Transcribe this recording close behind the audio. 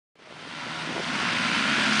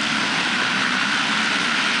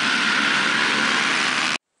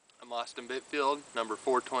Austin Bittfield, number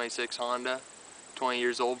 426 Honda, 20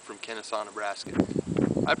 years old, from Kennesaw, Nebraska.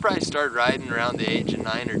 I probably started riding around the age of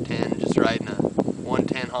 9 or 10, just riding a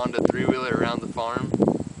 110 Honda three-wheeler around the farm,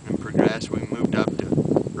 and progressed. We moved up to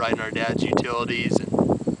riding our dad's utilities, and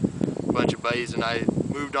a bunch of buddies and I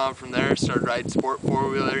moved on from there, started riding sport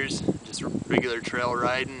four-wheelers, just regular trail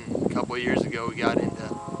riding. A couple of years ago we got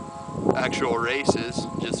into actual races,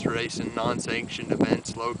 just racing non-sanctioned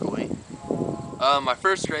events locally. My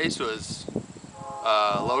first race was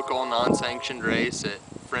a local non-sanctioned race at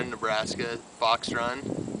Friend, Nebraska, Fox Run.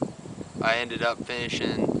 I ended up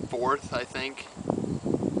finishing 4th, I think,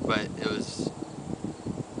 but it was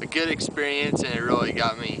a good experience and it really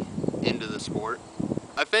got me into the sport.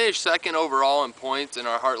 I finished 2nd overall in points in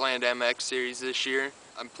our Heartland MX series this year.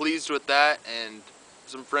 I'm pleased with that, and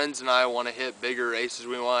some friends and I want to hit bigger races.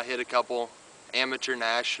 We want to hit a couple amateur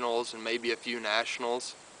nationals and maybe a few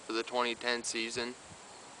nationals for the 2010 season.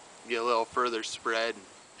 Get a little further spread and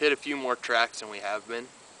hit a few more tracks than we have been.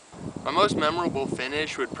 My most memorable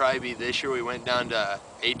finish would probably be this year. We went down to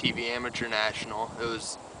ATV Amateur National. It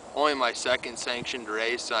was only my 2nd sanctioned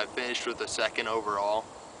race, so I finished with a 2nd overall.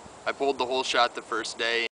 I pulled the whole shot the first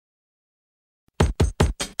day.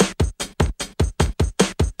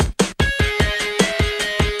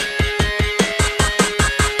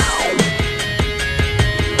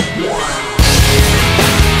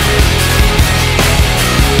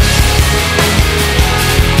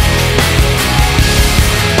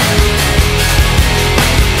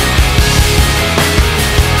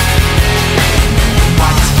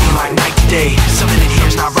 Something in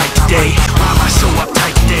here's not right today. Why am I so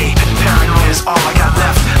uptight today? Paranoia is all I got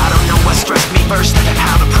left. I don't know what stressed me first,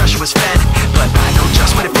 how the pressure was fed, but I know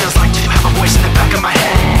just what it feels like to have a voice in the back of my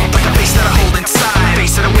head, like a face that I hold inside,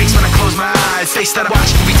 face that awakes when I close my eyes, face that I watch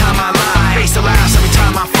every time I lie, face that laughs every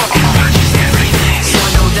time I fall. So I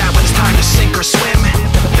know that when it's time to sink or swim,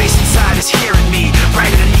 the face inside is hearing me right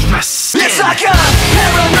underneath my skin. It's like a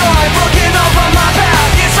paranoid looking over my back.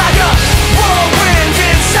 It's like a whirlwind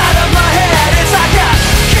inside of my head. It's like I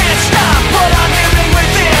can't stop what I'm hearing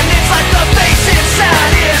within. It's like the face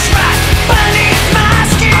inside is right beneath my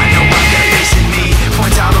skin. I know I've got a face in me,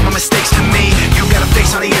 points out all my mistakes to me. You got a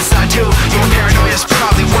face on the inside too. Your paranoia is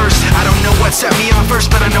probably worse. I don't know what set me off first,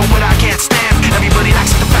 but I know what I